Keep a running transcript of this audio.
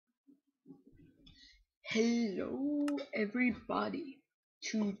Hello everybody.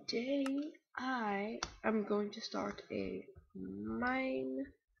 Today I am going to start a Minecraft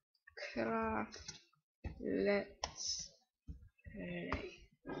Let's Play.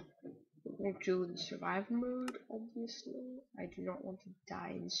 We'll do the survival mode, obviously. I do not want to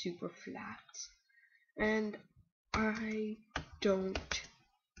die in super flats. And I don't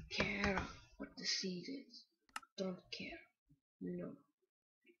care what the seed is. Don't care. No.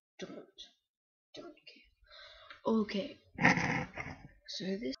 Don't care. Okay. So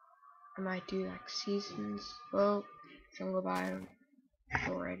this I might do like seasons. Well, jungle biome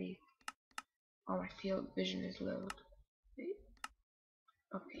already. Oh, my field vision is low.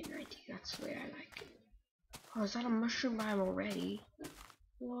 Okay, 90. That's the way I like it. Oh, is that a mushroom biome already?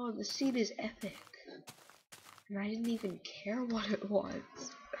 Whoa, the seed is epic. And I didn't even care what it was.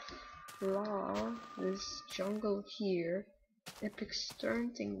 Wow, this jungle here. Epic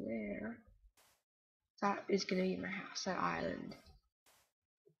stone thing there. That is gonna be my house, that island.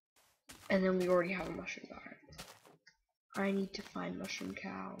 And then we already have a mushroom biome. I need to find mushroom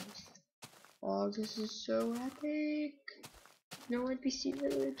cows. Oh, this is so epic. No NPC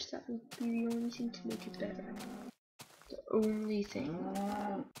village, that would be the only thing to make it better. The only thing.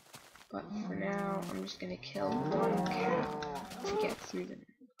 But for now, I'm just gonna kill one cow to get through them.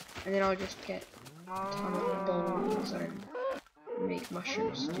 And then I'll just get a ton of bowls and make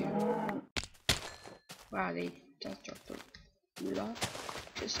mushroom stew. Wow, they just dropped the food off.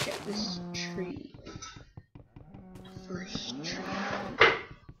 Just get this tree. First tree.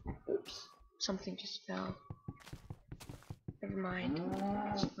 Oops, something just fell. Never mind.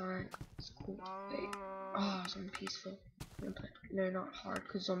 It's fine. It's cool. Wait. Oh, something peaceful. No, not hard,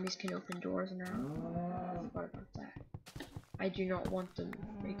 because zombies can open doors now. I forgot about that. I do not want them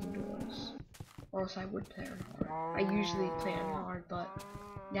making doors. Or else I would play on hard. I usually play on hard, but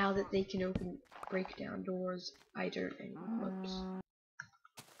now that they can break down doors, I don't anymore. Whoops.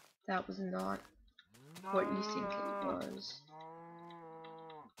 That was not what you think it was.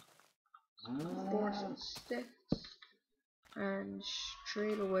 Force and sticks. And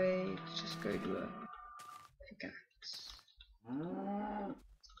straight away, just go do a pickaxe.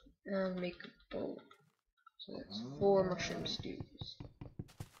 And make a bowl. So that's 4 mushroom stews.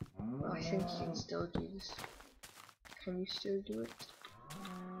 Well, I think you can still do this. Can you still do it?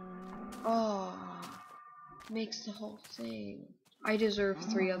 Oh, makes the whole thing. I deserve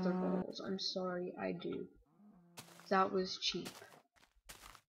 3 other bowls. I'm sorry, I do. That was cheap.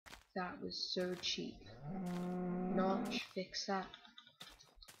 That was so cheap. Notch, fix that.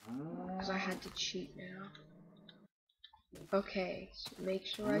 Because I had to cheat now. Okay, so make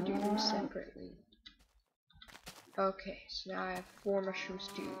sure I do them separately. Okay, so now I have 4 mushroom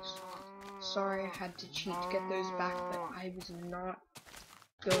stews. Sorry I had to cheat to get those back, but I was not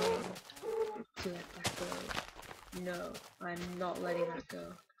going to let that go. No, I'm not letting that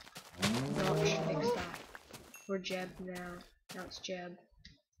go. Notch, fix that. We're Jeb now. Now it's Jeb.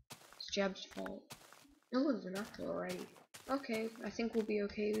 It's Jeb's fault. Oh, there's an apple already. Okay, I think we'll be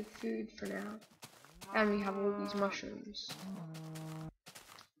okay with food for now. And we have all these mushrooms.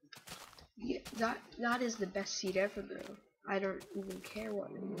 Yeah, that is the best seed ever though. I don't even care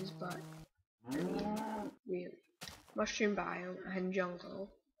what it is, but I mean, really. Mushroom biome and jungle.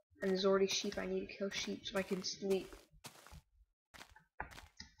 And there's already sheep. I need to kill sheep so I can sleep.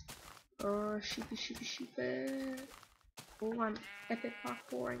 Oh, sheepy, sheepy, sheepy. Oh, I'm epic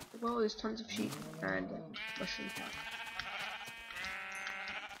parkouring. Well, there's tons of sheep and mushroom cow.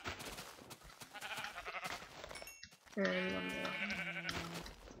 And one more.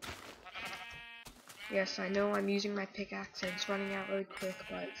 Yes, I know I'm using my pickaxe and it's running out really quick,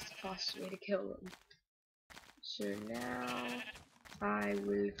 but it's the fastest way to kill them. So now I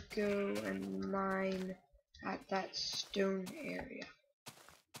will go and mine at that stone area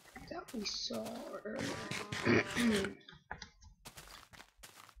that we saw earlier.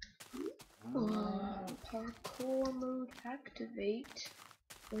 Oh, parkour mode activate.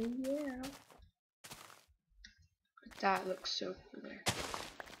 Oh yeah. But that looks so cool there.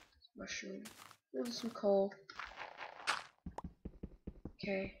 Mushroom. There's some coal.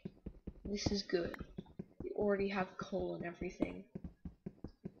 Okay. This is good. We already have coal and everything.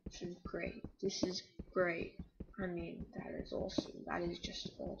 This is great. This is great. I mean, that is awesome. That is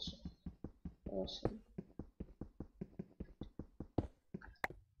just awesome. Awesome.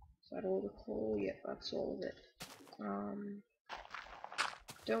 Is that all the coal? Yep, that's all of it.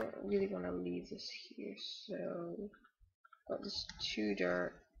 Don't really want to leave this here, so got this 2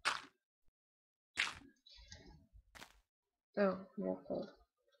 dirt. Oh, more coal.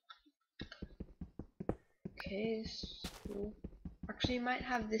 Okay, this is cool. Actually, you might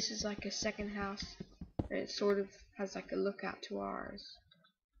have this as like a second house. and it sort of has like a lookout to ours.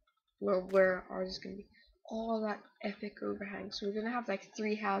 Well, where ours is gonna be. All that epic overhang. So we're gonna have like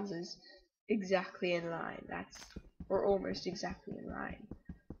 3 houses exactly in line. Or almost exactly in line.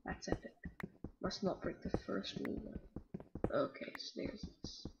 That's epic. Must not break the first rule. Okay, so there's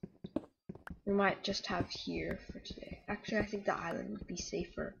this. We might just have here for today. Actually, I think the island would be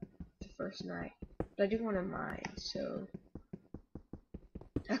safer the first night. But I do want to mine, so...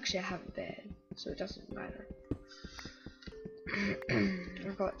 Actually, I have a bed, so it doesn't matter.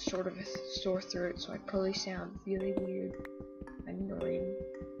 I've got sort of a sore throat, so I probably sound really weird. Annoying.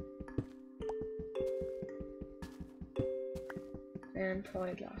 And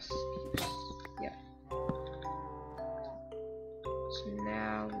probably lost use. Yeah. So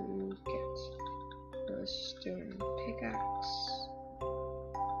now we'll get a stone pickaxe,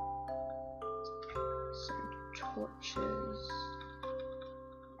 some torches.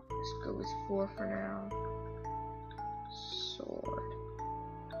 Let's go with 4 for now. Sword.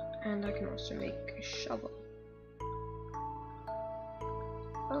 And I can also make a shovel.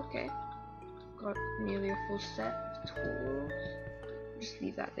 Okay. Got nearly a full set of tools. Just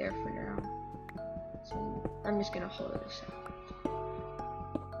leave that there for now. So I'm just gonna hollow this out.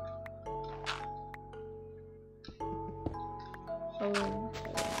 Hollow.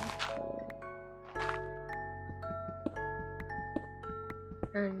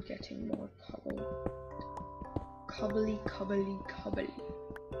 And getting more cobbly.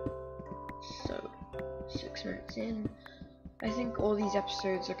 So 6 minutes in. I think all these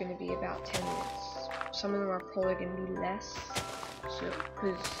episodes are going to be about 10 minutes. Some of them are probably going to be less. So,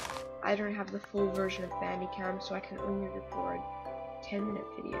 because I don't have the full version of Bandicam, so I can only record 10-minute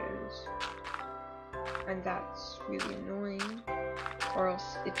videos. And that's really annoying. Or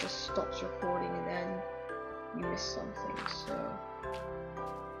else it just stops recording and then you miss something. So,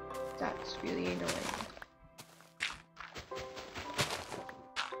 that's really annoying.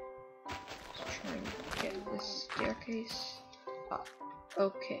 Let's try and get this staircase up.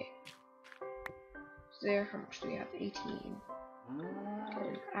 Okay. So there, how much do we have? 18. Get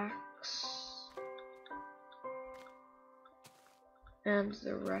an axe. And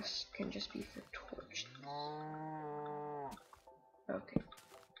the rest can just be for torches. Okay.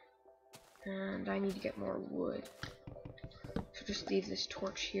 And I need to get more wood. So just leave this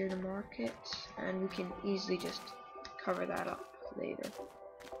torch here to mark it, and we can easily just cover that up later.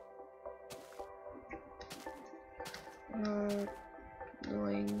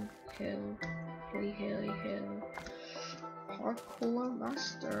 Annoying hill. Hill. Parkour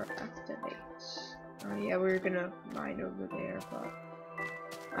master activates. Oh yeah, we were gonna mine over there, but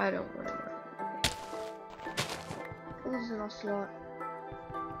I don't want to mine over there. Oh, there's an ocelot.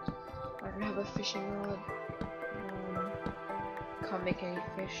 I don't have a fishing rod. Can't make any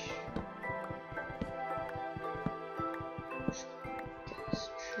fish. Get this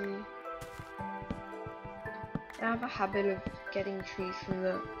tree. I have a habit of getting trees from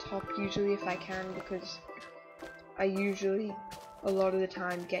the top usually if I can, because I usually a lot of the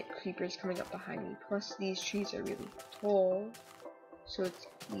time get creepers coming up behind me. Plus these trees are really tall, so it's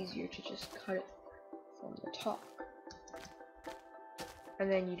easier to just cut it from the top.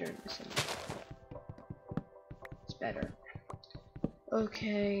 And then you don't miss anything. It's better.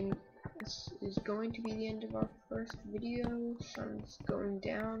 Okay, this is going to be the end of our first video. Sun's going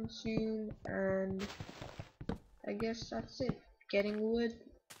down soon, and I guess that's it. Getting wood,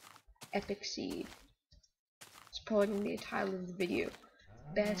 epic seed. It's probably gonna be a title of the video.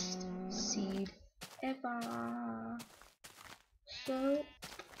 Best seed ever. So,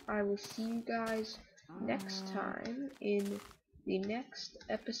 I will see you guys next time in the next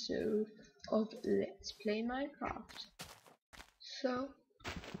episode of Let's Play Minecraft. So,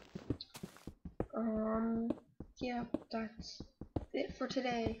 yeah, that's it for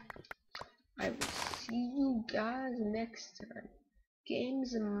today. I will see you guys next time.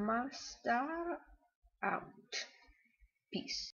 Games Master out. Peace.